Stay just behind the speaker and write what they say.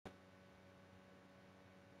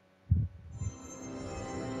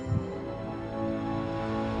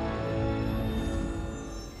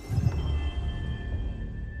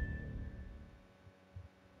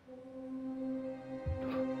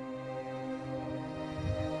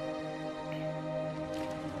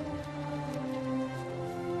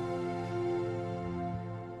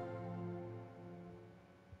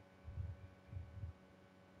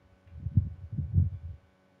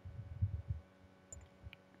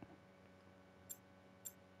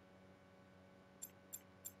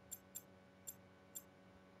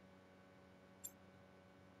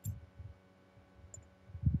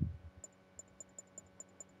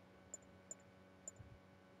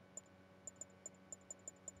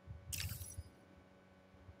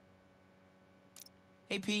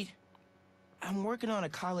Hey, Pete. I'm working on a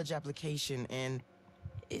college application, and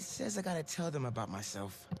it says I gotta tell them about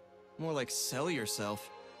myself. More like sell yourself.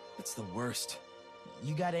 It's the worst.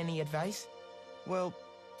 You got any advice? Well,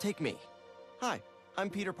 take me. Hi, I'm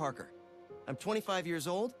Peter Parker. I'm 25 years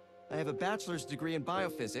old, I have a bachelor's degree in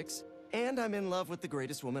biophysics, and I'm in love with the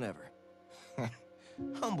greatest woman ever.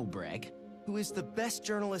 Humble brag. Who is the best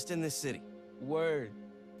journalist in this city. Word.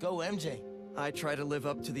 Go, MJ. I try to live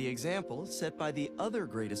up to the example set by the other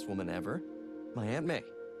greatest woman ever, my Aunt May.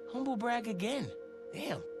 Humble brag again.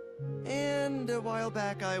 Damn. And a while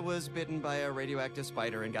back, I was bitten by a radioactive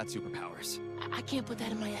spider and got superpowers. I can't put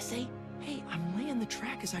that in my essay. Hey, I'm laying the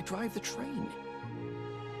track as I drive the train.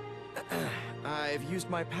 I've used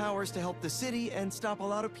my powers to help the city and stop a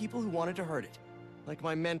lot of people who wanted to hurt it. Like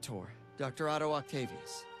my mentor, Dr. Otto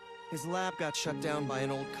Octavius. His lab got shut down by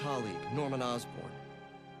an old colleague, Norman Osborn.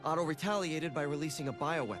 Otto retaliated by releasing a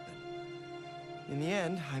bioweapon. In the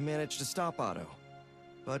end, I managed to stop Otto,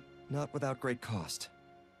 but not without great cost.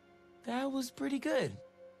 That was pretty good.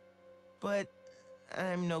 But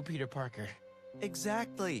I'm no Peter Parker.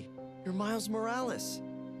 Exactly. You're Miles Morales.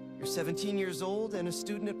 You're 17 years old and a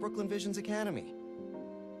student at Brooklyn Vision's Academy.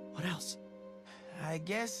 What else? I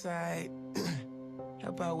guess I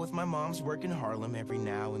help out with my mom's work in Harlem every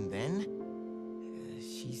now and then.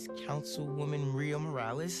 She's Councilwoman Rio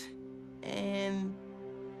Morales. And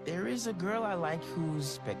there is a girl I like who's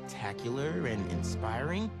spectacular and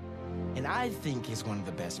inspiring, and I think is one of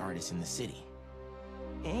the best artists in the city.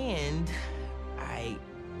 And I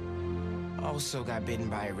also got bitten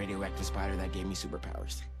by a radioactive spider that gave me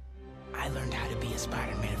superpowers. I learned how to be a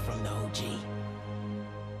Spider-Man from the OG.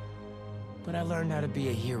 But I learned how to be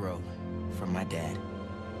a hero from my dad.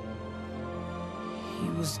 He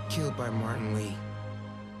was killed by Martin Lee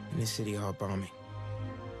in the City Hall bombing.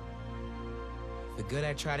 The good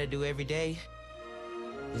I try to do every day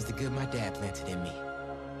is the good my dad planted in me.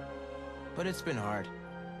 But it's been hard.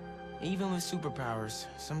 Even with superpowers,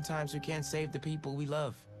 sometimes we can't save the people we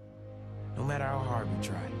love, no matter how hard we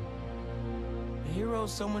try. A hero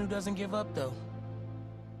is someone who doesn't give up, though.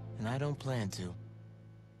 And I don't plan to.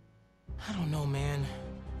 I don't know, man.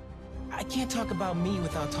 I can't talk about me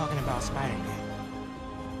without talking about Spider-Man.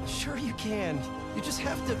 Sure you can. You just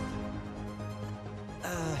have to...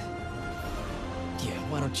 Yeah,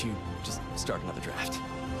 why don't you just start another draft?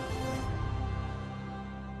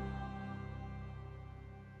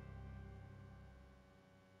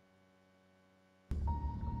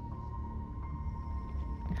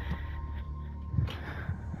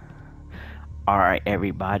 Alright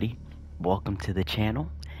everybody, welcome to the channel.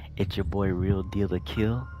 It's your boy Real Deal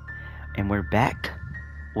Kill, and we're back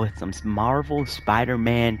with some Marvel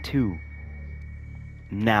Spider-Man 2.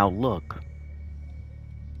 Now look,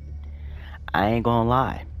 I ain't gonna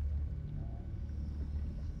lie,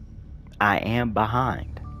 I am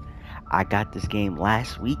behind. I got this game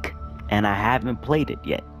last week and I haven't played it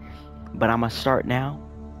yet, but I'm gonna start now.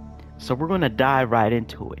 So we're gonna dive right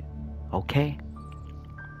into it, okay?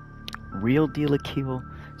 Real Deal Kill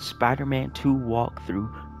Spider-Man 2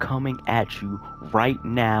 walkthrough coming at you right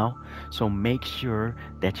now. So make sure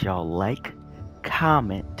that y'all like,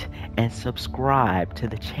 comment, and subscribe to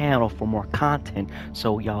the channel for more content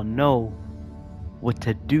so y'all know what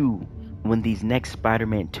to do when these next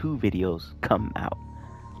Spider-Man 2 videos come out.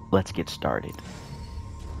 Let's get started.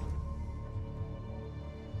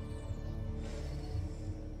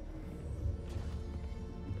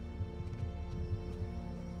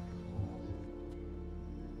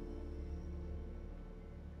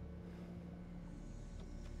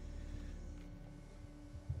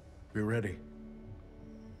 We're ready.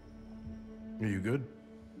 Are you good?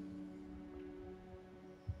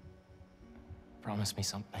 Promise me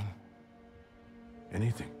something.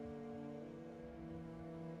 Anything.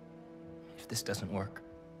 If this doesn't work,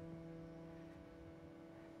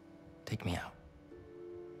 take me out.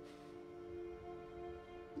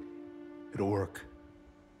 It'll work.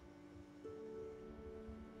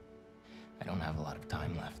 I don't have a lot of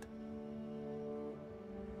time left.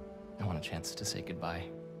 I want a chance to say goodbye.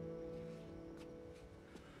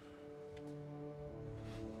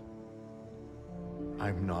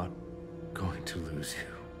 I'm not going to lose you.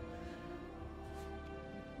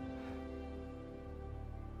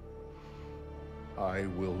 I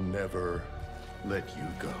will never let you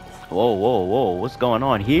go. Whoa, whoa, whoa, what's going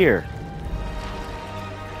on here?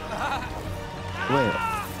 Wait.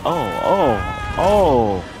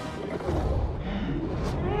 Oh.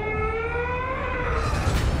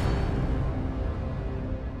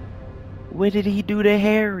 What did he do to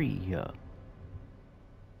Harry?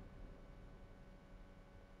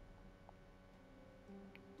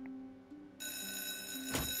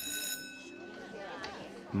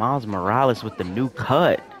 Miles Morales with the new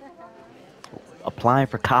cut. Applying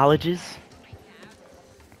for colleges.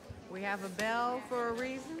 We have a bell for a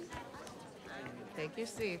reason. Take your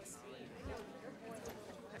seats.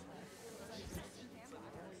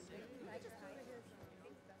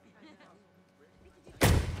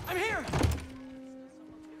 I'm here!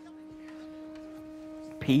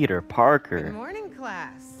 Peter Good Parker. morning,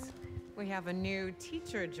 class. We have a new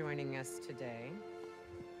teacher joining us today.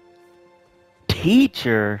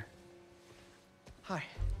 Teacher? Hi.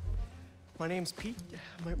 My name's Pete.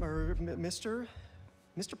 Mr.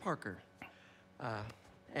 Parker.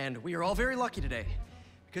 And we are all very lucky today.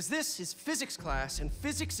 Because this is physics class, and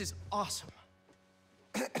physics is awesome.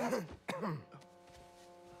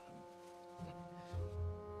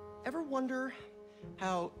 Ever wonder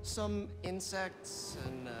how some insects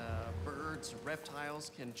and birds,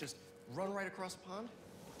 reptiles can just run right across a pond?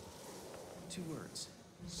 2 words.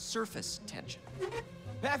 Surface tension.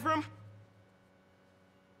 Bathroom?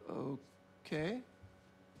 Okay.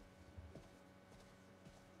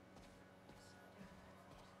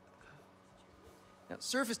 Now,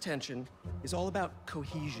 surface tension is all about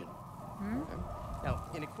cohesion. Okay? Now,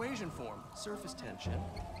 in equation form, surface tension,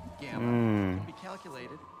 gamma, can be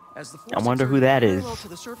calculated as the force I wonder who exerted that is. parallel to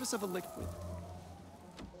the surface of a liquid.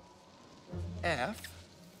 F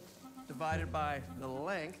divided by the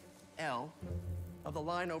length, L, of the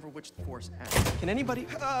line over which the force acts. Can anybody...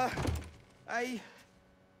 I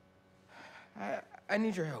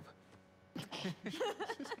need your help.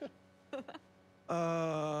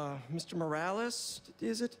 Mr. Morales,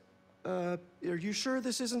 is it? Are you sure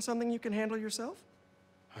this isn't something you can handle yourself?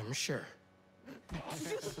 I'm sure.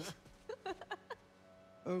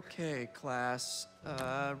 Okay, class.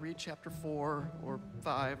 Read chapter 4 or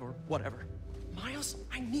 5 or whatever. Miles,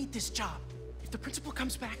 I need this job. If the principal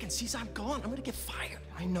comes back and sees I'm gone, I'm gonna get fired.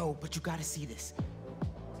 I know, but you gotta see this.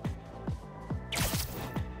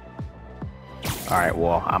 Alright,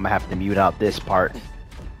 well, I'm gonna have to mute out this part.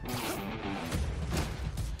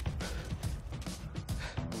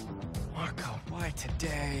 Marco, why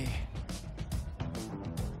today?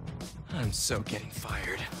 I'm so getting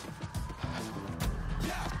fired.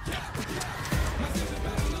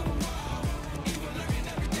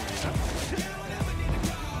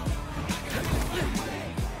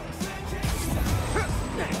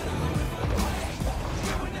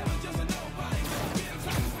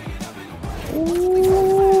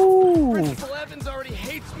 Ooh. Principal Evans already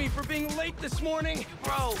hates me for being late this morning.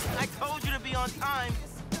 Bro, I told you to be on time.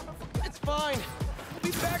 It's fine.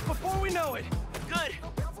 We'll be back before we know it. Good,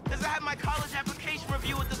 because I had my college application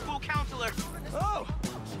review with the school counselor. Oh,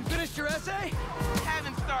 you finished your essay?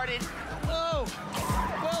 Haven't started. Oh,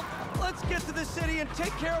 well, let's get to the city and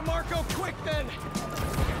take care of Marco quick then.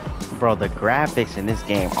 Bro, the graphics in this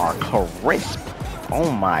game are crisp.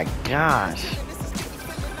 Oh my gosh.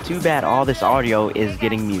 Too bad all this audio is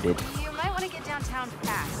getting muted. You might want to get downtown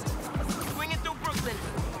fast. Swinging through Brooklyn.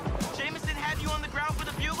 Jameson had you on the ground for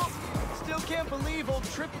the bugle? Still can't believe old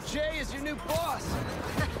Triple J is your new boss.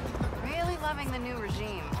 Really loving the new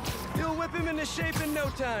regime. You'll whip him into shape in no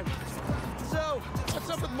time. So, what's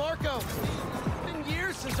up with Marco? Been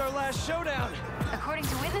years since our last showdown. According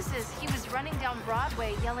to witnesses, he was running down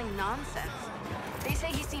Broadway yelling nonsense. They say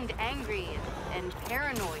he seemed angry and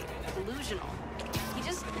paranoid, delusional. He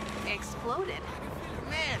just exploded.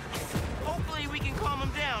 Man, hopefully we can calm him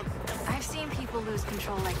down. I've seen people lose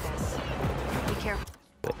control like this. Be careful.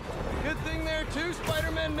 Good thing there too,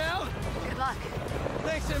 Spider-Man now. Good luck.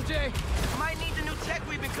 Thanks, MJ. Might need the new tech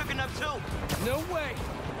we've been cooking up too. No way.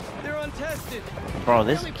 They're untested. Bro,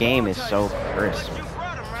 this game is so crisp. But you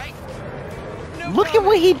brought him, right? No Look at comment.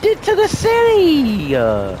 what he did to the city!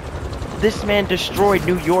 This man destroyed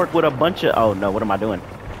New York with a bunch of... Oh, no, what am I doing?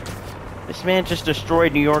 This man just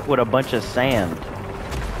destroyed New York with a bunch of sand.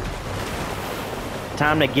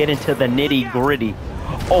 Time to get into the nitty-gritty.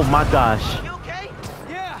 Oh, my gosh. You okay?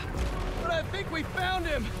 Yeah, but I think we found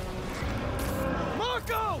him.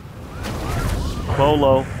 Marco!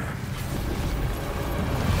 Polo.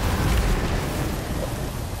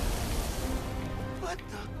 What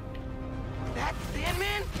the? That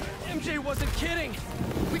Sandman? MJ wasn't kidding.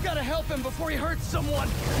 We gotta help him before he hurts someone.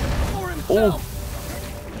 Or himself.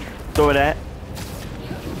 Throw that.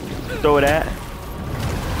 Throw that.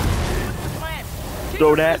 What's the plan?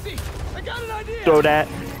 Throw that. Busy. I got an idea. Throw that.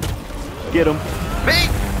 Get him. Me!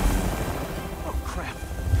 Oh, crap.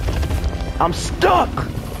 I'm stuck!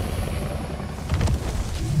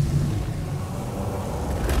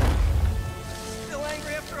 Still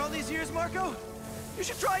angry after all these years, Marco? You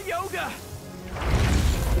should try yoga.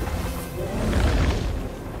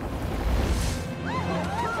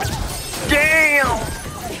 Damn!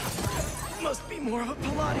 more of a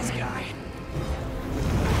Pilates guy.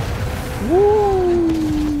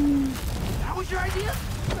 Woo! That was your idea?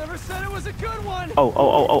 Never said it was a good one.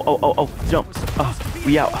 Oh, jump.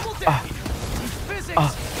 We out. Teach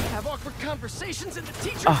physics. Have awkward conversations in the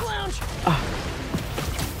teacher's lounge.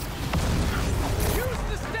 Use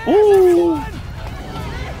the stairs, Ooh. everyone.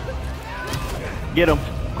 Get him.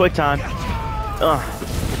 Quick time.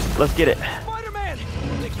 Let's get it. Spider-Man,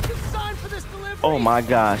 think you can sign for this delivery? Oh my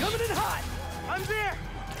gosh. Coming in hot. I'm there.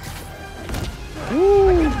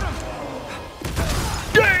 Woo!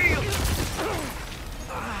 Damn!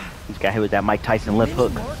 He's got hit with that Mike Tyson left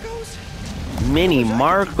hook. Marcos? Mini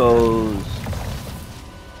Marcos.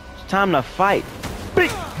 It's time to fight. Big.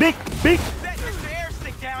 Set Mr.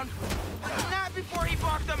 Airstick down. Not before he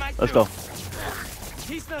barked on my Let's go.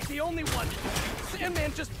 He's not the only one.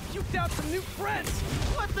 Sandman just puked out some new friends.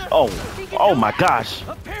 What the? Oh my gosh.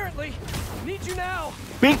 Apparently. Need you now.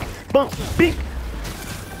 Bink, bump, bink.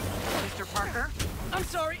 Mr. Parker, I'm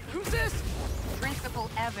sorry, who's this? Principal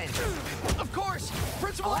Evans. Of course,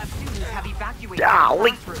 Principal All F. students have evacuated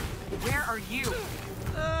Golly. the classroom. Where are you?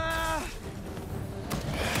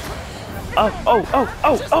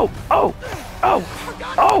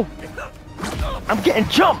 Oh. I'm getting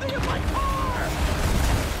jumped.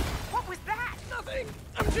 What was that? Nothing.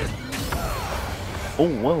 I'm just. Oh,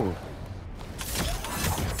 whoa.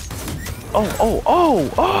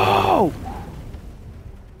 Oh.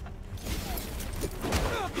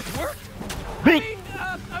 Work? Bink.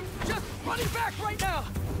 I'm just running back right now.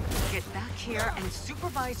 Get back here and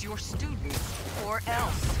supervise your students, or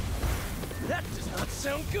else. That does not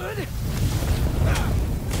sound good.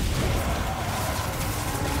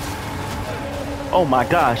 Oh my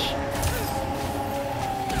gosh.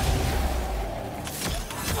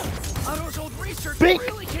 Otto's old research Bink.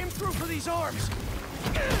 really came through for these arms.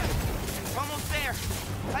 Almost there.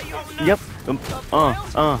 How you holding up? Yep.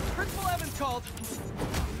 Miles, Principal Evans called.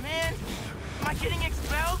 Man, am I getting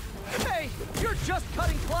expelled? Hey, you're just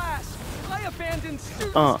cutting class. I abandoned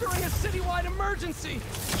students during a citywide emergency.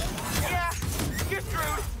 Yeah, you're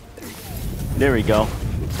screwed. There we go.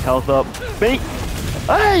 Health up. Bink.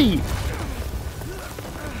 Hey!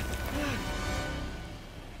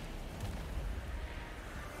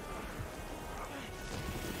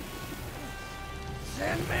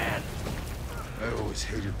 Sandman, I always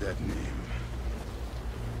hated that name.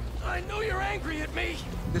 I know you're angry at me.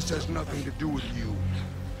 This has nothing to do with you.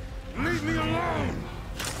 Leave me alone!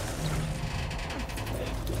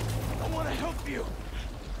 I want to help you.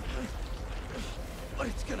 But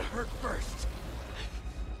it's gonna hurt first.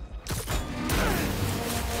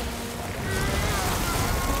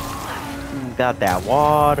 Got that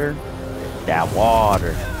water.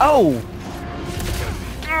 Oh!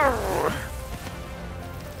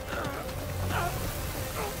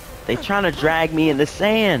 They trying to drag me in the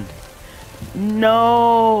sand. No.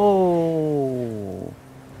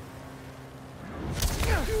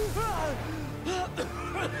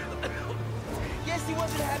 Guess he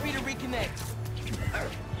wasn't happy to reconnect.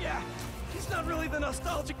 Yeah, he's not really the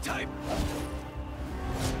nostalgic type.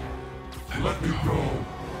 Let me go,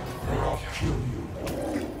 or I'll kill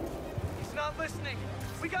you. He's not listening.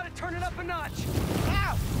 We gotta turn it up a notch.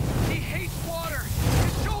 Ow! He hates water.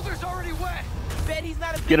 His shoulder's already wet. Bet he's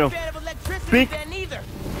not a Get big him. fan of electricity Bink. then either.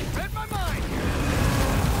 Read my mind.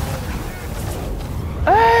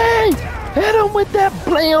 Hey! Hit him with that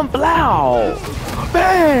blam blow!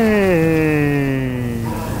 Bang!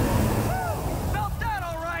 Felt that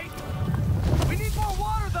all right. We need more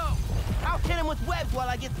water, though. I'll hit him with webs while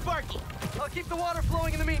I get Sparky. I'll keep the water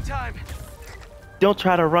flowing in the meantime. Don't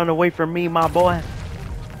try to run away from me, my boy.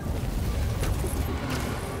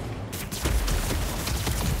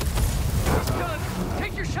 Done.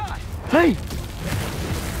 Take your shot. Hey!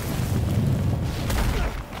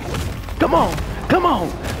 Come on! Come on!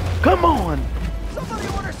 Come on! Somebody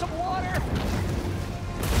order some water.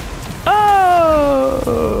 Oh!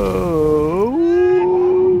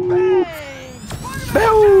 Bang!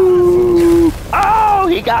 Boo! Oh,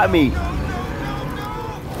 he got me! You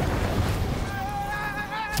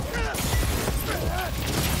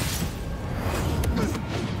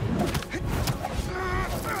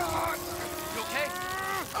okay?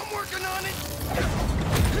 I'm working on it.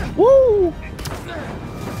 Woo!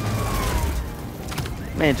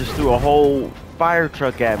 Man just threw a whole fire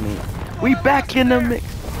truck at me. We back in the mix.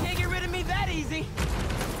 Can't get rid of me that easy.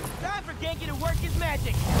 Time for Genki to work his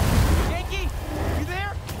magic. Genki, you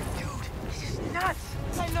there? Dude, this is nuts.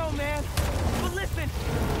 I know, man. But listen,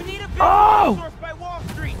 we need a big source by Wall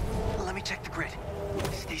Street. Let me check the grid.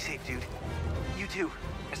 Stay safe, dude. You too,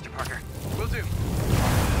 Mr. Parker. Will do.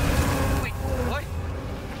 Wait, what?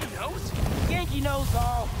 He knows? Genki knows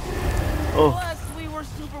all. Oh. Plus, we were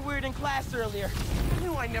super weird in class earlier.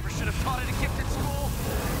 Knew I never should have taught at a gifted school.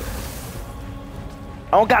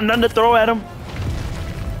 I don't got nothing to throw at him.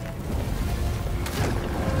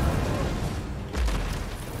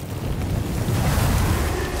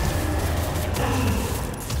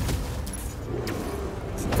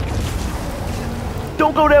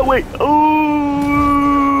 Don't go that way.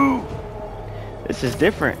 Ooh. This is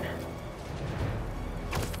different.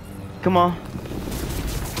 Come on.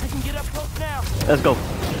 I can get up close now. Let's go.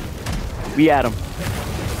 We at him.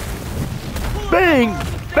 Bang!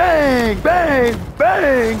 Bang! Bang!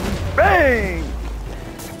 Bang! Bang!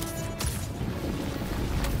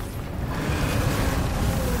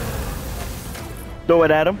 Throw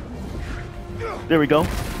it at him. There we go.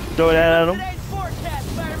 Throw it at him. Today's forecast,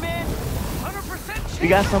 Fireman. 100% We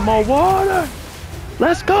got some more water.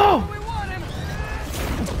 Let's go. we want him.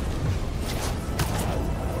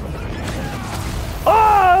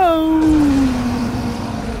 Oh!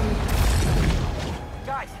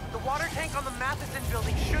 Guys, the water tank on the Matheson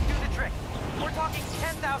building should do the trick. We're talking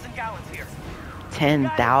 10,000 gallons here.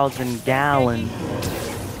 10,000 gallons.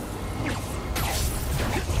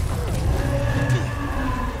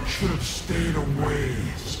 Should have stayed away,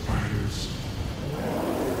 spiders.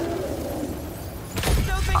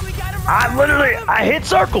 Still think we got him I hit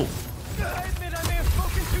circle. I admit I may have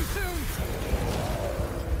spoken too soon.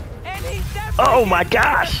 And he's definitely Oh my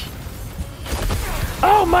gosh.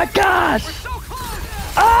 Oh my gosh. So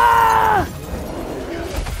close! Ah!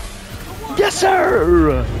 Yes,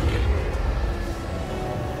 sir.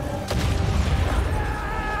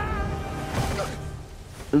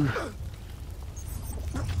 Ugh.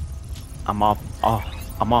 I'm off. Oh,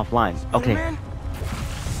 I'm offline. Okay. Man,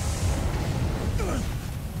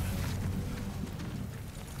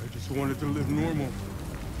 I just wanted to live normal,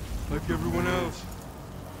 like everyone else.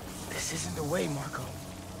 this isn't the way, Marco.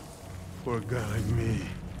 For a guy like me,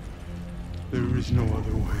 there is no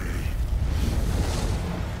other way.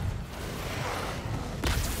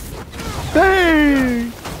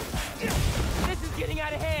 Bang! This is getting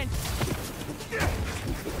out of hand.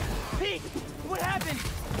 Pete, what happened?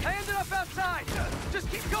 I ended up outside. Just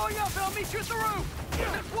keep going up and I'll meet you at the roof.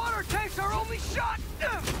 This water tank's our only shot.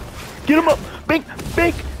 Get him up! Bink!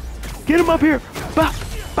 Bink! Get him up here! Bop!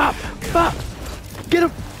 Bop! Bop! Get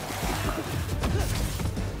him!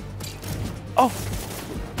 Oh!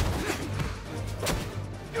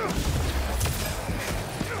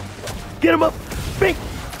 Get him up! Bink!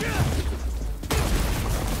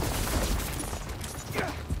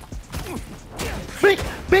 Bink!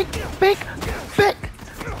 Bink! Bink! Bink!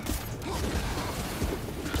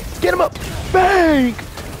 Get him up! Bang!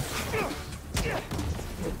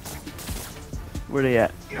 Where they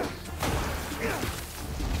at?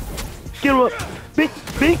 Get him up! Bink!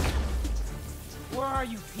 Bink! Where are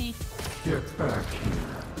you, Pete? Get back here.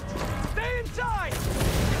 Stay inside.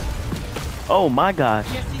 Oh my gosh.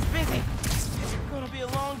 Yes, he's busy. It's gonna be a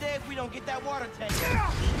long day if we don't get that water tank.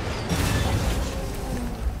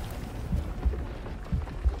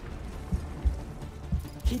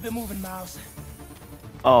 Keep it moving, Miles.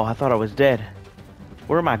 Oh, I thought I was dead.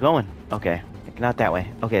 Where am I going? Okay, not that way.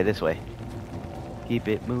 Okay, this way. Keep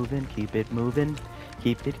it moving, keep it moving.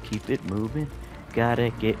 Keep it moving. Gotta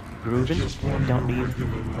get grooving. Just one Don't more need.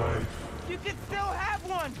 regular life. You can still have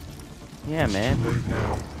one. Yeah, man. Late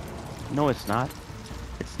now. No, it's not.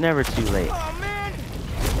 It's never too late. Oh man.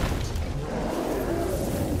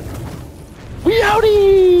 We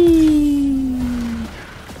outie!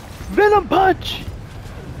 Venom punch!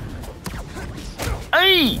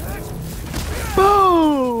 Hey!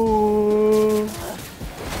 Boom!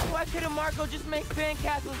 Why couldn't Marco just make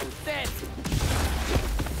sandcastles instead?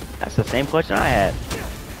 That's the same question I had.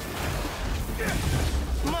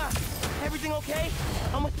 Ma, everything okay?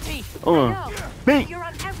 I'm with Pete. No, Bink! you're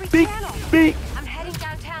on every Bink! channel. Bink! I'm heading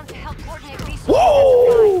downtown to help coordinate resources.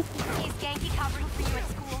 Whoa! Is Genki covering for you at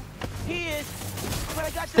school? He is. But I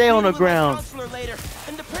got to Stay on meet the with my ground. counselor later,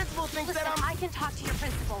 and the principal thinks Listen, that I'm I can talk to your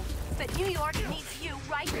principal, but New York needs you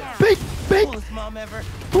right now. Bink! Bink! coolest mom ever.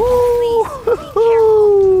 Ooh!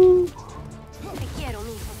 Te quiero,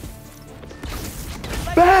 mijo.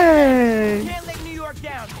 Like Bang! can't let New York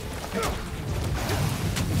down.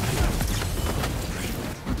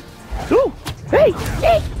 Ooh! Hey!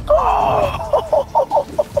 Hey! Oh!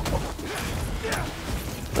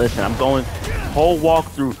 Listen, I'm going whole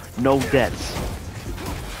walkthrough, no deaths.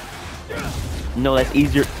 No, that's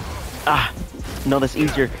easier. Ah! No, that's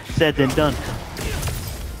easier said than done.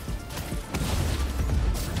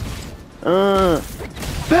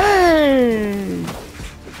 Bang!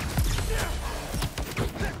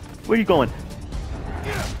 Where you going?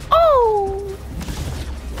 Oh!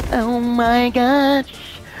 Oh my gosh.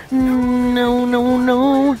 No, no,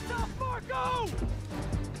 no. I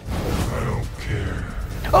don't care.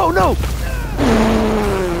 Oh no!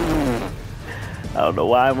 I don't know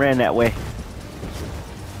why I ran that way.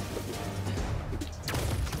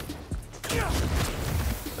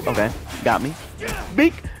 Okay, got me.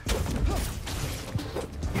 Beak!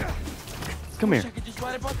 Come here. I could just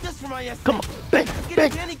write about this for my essay. Come on. Big, Get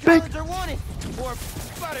big, into any big. college or want it. Or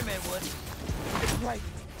Spider-Man would. Right.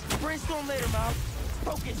 Brainstorm later, Miles.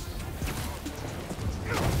 Focus.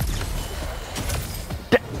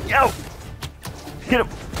 Yo! Get him!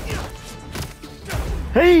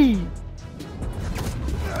 Hey!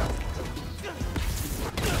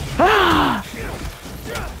 Ah!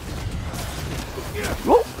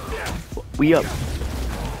 Whoa! We up.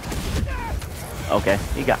 Okay,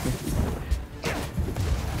 he got me.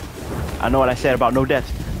 I know what I said about no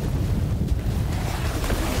deaths.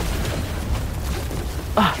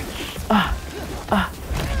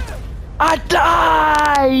 I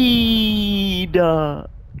died!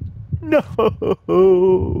 No!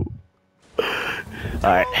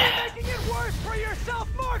 Alright. Making it worse for yourself,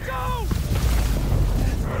 Marco!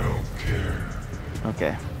 I don't care.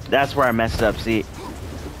 Okay. That's where I messed up, see?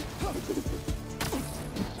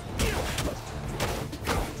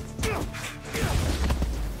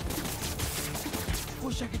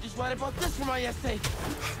 Wish I could just write about this for my essay.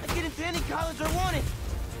 I'd get into any college I wanted.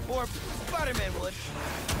 Or Spider-Man would.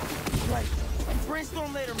 Right.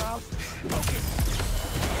 Brainstorm later, Miles. Focus.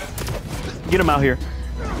 Get him out here.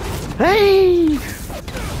 Hey!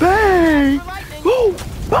 Bang! Woo!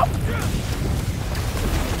 Oh!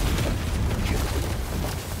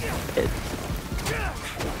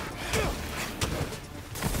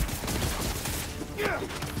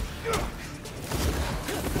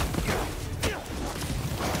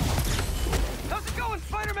 How's it going,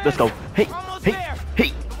 Spider-Man? Let's go. Hey! Almost Hey! there.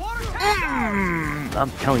 Hey! The water tank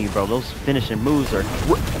I'm telling you, bro, those finishing moves are...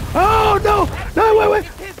 Oh, no! No, wait, wait!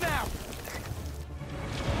 It's his now.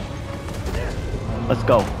 Let's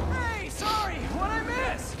go. Hey, sorry, what'd I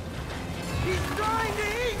miss? He's trying to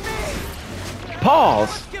eat me! Pause.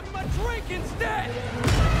 Let's give him a drink instead!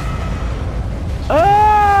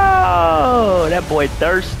 Oh! That boy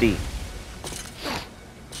thirsty.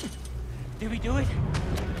 Did we do it?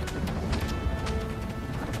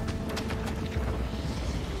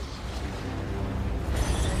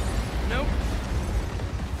 Nope.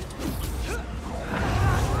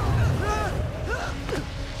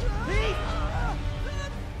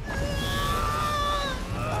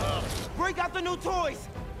 Break out the new toys!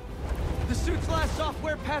 The suit's last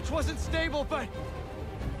software patch wasn't stable, but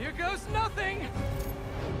here goes nothing!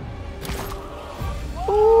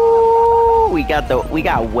 Ooh, we got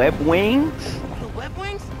web wings. The web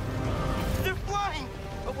wings? They're flying!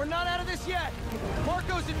 But we're not out of this yet!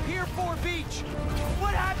 Marco's at Pier 4 Beach!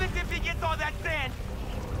 What happens if he gets all that sand?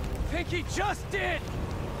 Think he just did!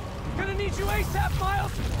 Gonna need you ASAP,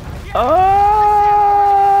 Miles! Oh,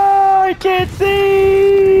 I can't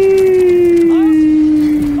see.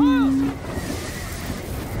 Miles!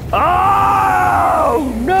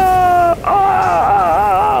 Oh no!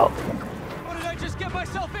 Oh! What did I just get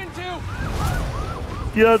myself into?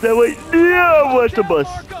 Yeah, that way. Yeah, what's the bus?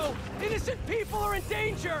 Marco! Innocent people are in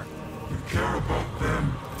danger! You care about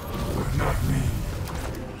them, but not me.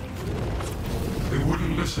 They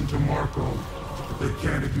wouldn't listen to Marco, but they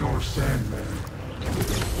can't ignore Sandman.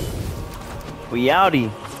 We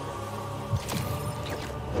outie.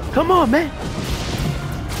 Come on, man.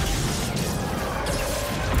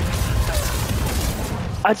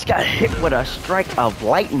 I just got hit with a strike of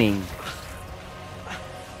lightning.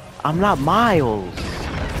 I'm not Miles.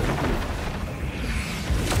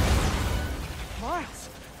 Miles!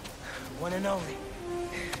 One and only.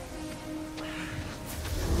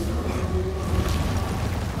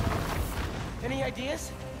 Any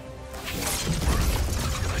ideas?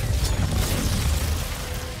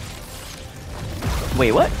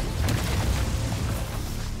 Wait, what?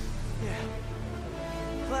 Yeah.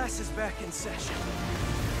 Class is back in session.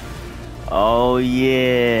 Oh,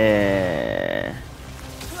 yeah.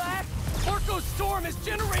 Black! Marco's storm is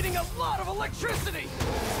generating a lot of electricity!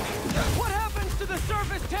 What happens to the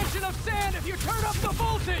surface tension of sand if you turn up the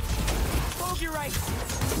voltage? Bogey right.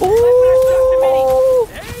 Ooh.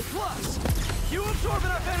 A+! You absorb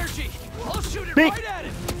enough energy, I'll shoot it Big. right at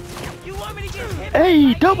it! You want me to get hit?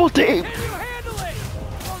 Hey, double team. Can you handle it?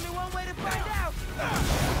 Only one way to find out.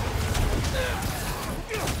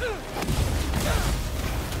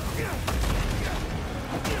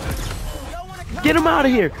 Y'all wanna come? Get him out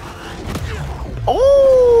of here.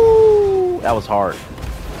 Oh, that was hard.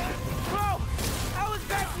 Bro, how is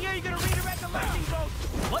back here? You gonna redirect the lightning bolt?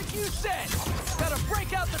 Like said! Gotta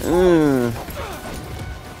break out the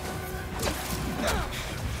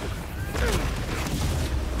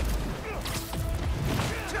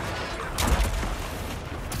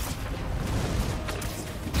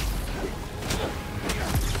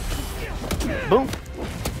Boom.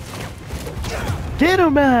 Get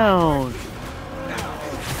him out.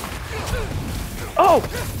 Oh.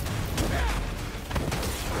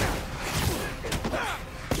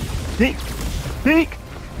 Think.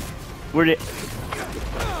 Where'd it?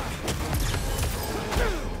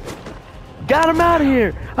 Got him out of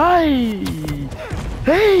here. Hey.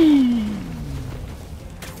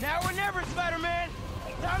 Now or never, Spider-Man.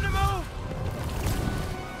 Time to move.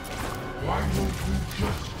 Why won't we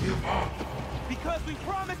just give up? Because we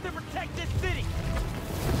promised to protect this city.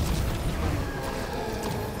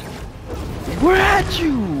 We're at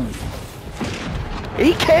you.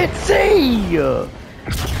 He can't see.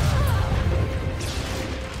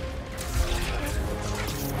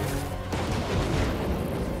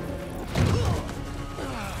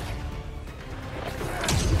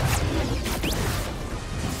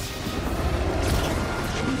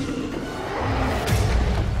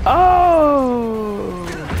 Oh!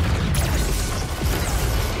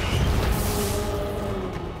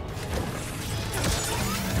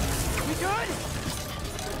 We good?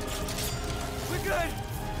 We're good.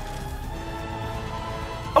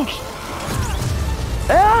 Oh!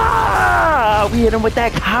 Ah! We hit him with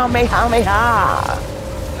that Kamehameha!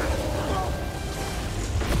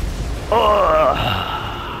 Ugh!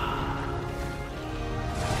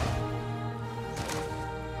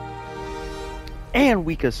 And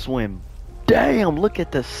we could swim. Damn, look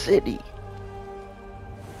at the city.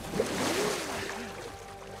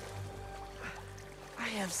 I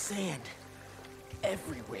have sand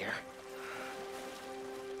everywhere.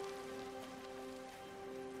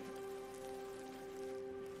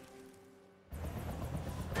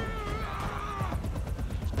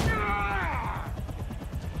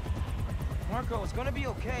 Marco, it's gonna be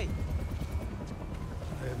okay.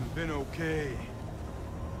 I haven't been okay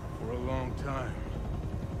for a long time.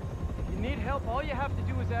 You need help, all you have to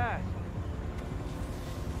do is ask.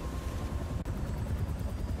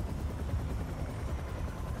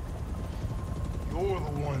 You're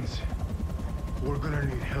the ones who are gonna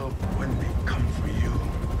need help when they come for you.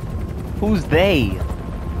 Who's they?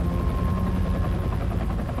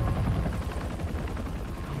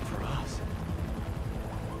 Come for us.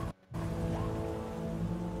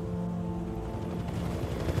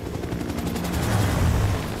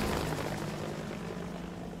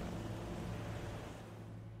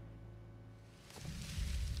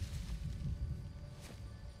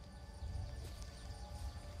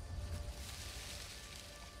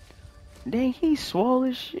 Dang, he swole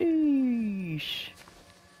as sheesh.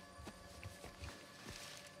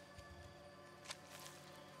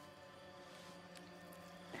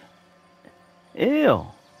 Ew.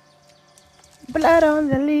 Blood on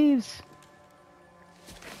the leaves.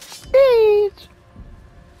 Beach.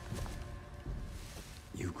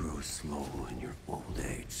 You grow slow in your old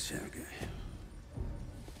age, Sergei.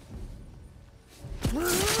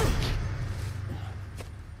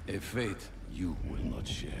 A fate you will not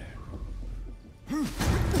share.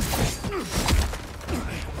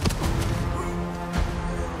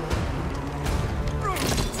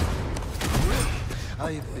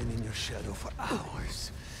 I've been in your shadow for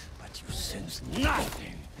hours, but you sense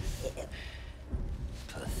nothing.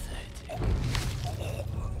 Pathetic.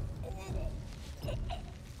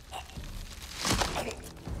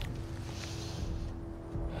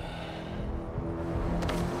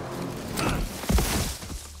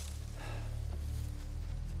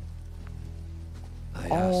 I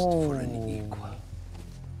asked for an equal.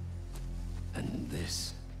 And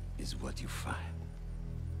this is what you find.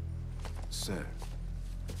 Sir,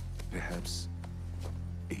 perhaps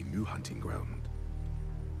a new hunting ground.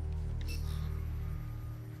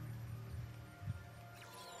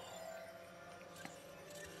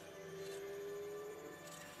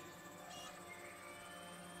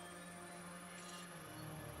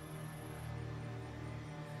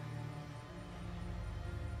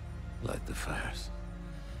 Light the fires.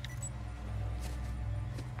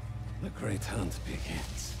 The great hunt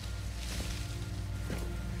begins.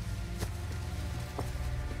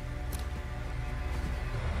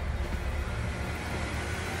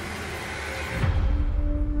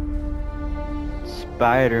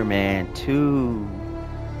 Spider-Man 2.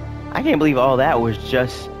 I can't believe all that was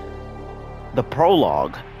just the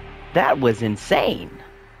prologue. That was insane.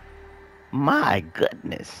 My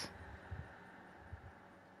goodness.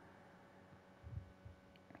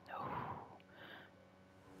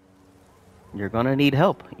 You're gonna need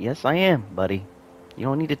help. Yes, I am, buddy. You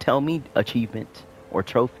don't need to tell me achievement or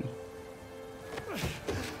trophy.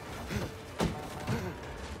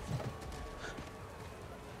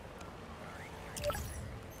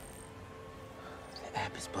 The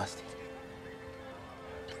app is busted.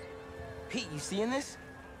 Pete, you seeing this?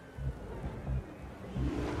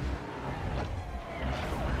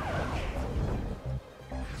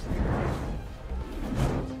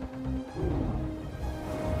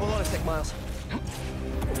 Hold on a sec, Miles.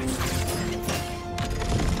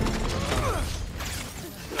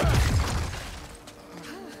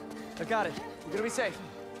 I got it. You're gonna be safe.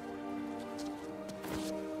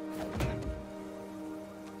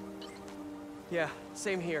 Yeah,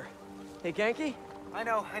 same here. Hey, Genki? I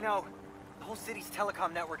know. The whole city's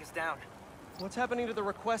telecom network is down. What's happening to the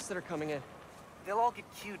requests that are coming in? They'll all get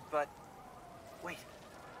queued, but... Wait.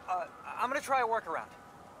 I'm gonna try a workaround.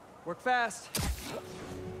 Work fast.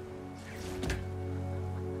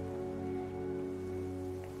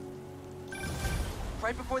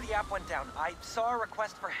 Right before the app went down, I saw a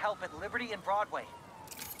request for help at Liberty and Broadway.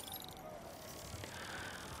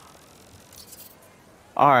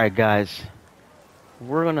 Alright, guys.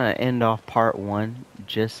 We're gonna end off part 1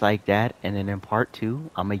 just like that, and then in part 2,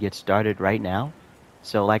 I'm gonna get started right now.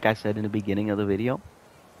 So like I said in the beginning of the video,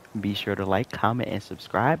 be sure to like, comment, and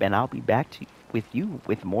subscribe, and I'll be back with you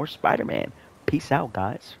with more Spider-Man. Peace out,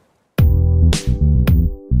 guys.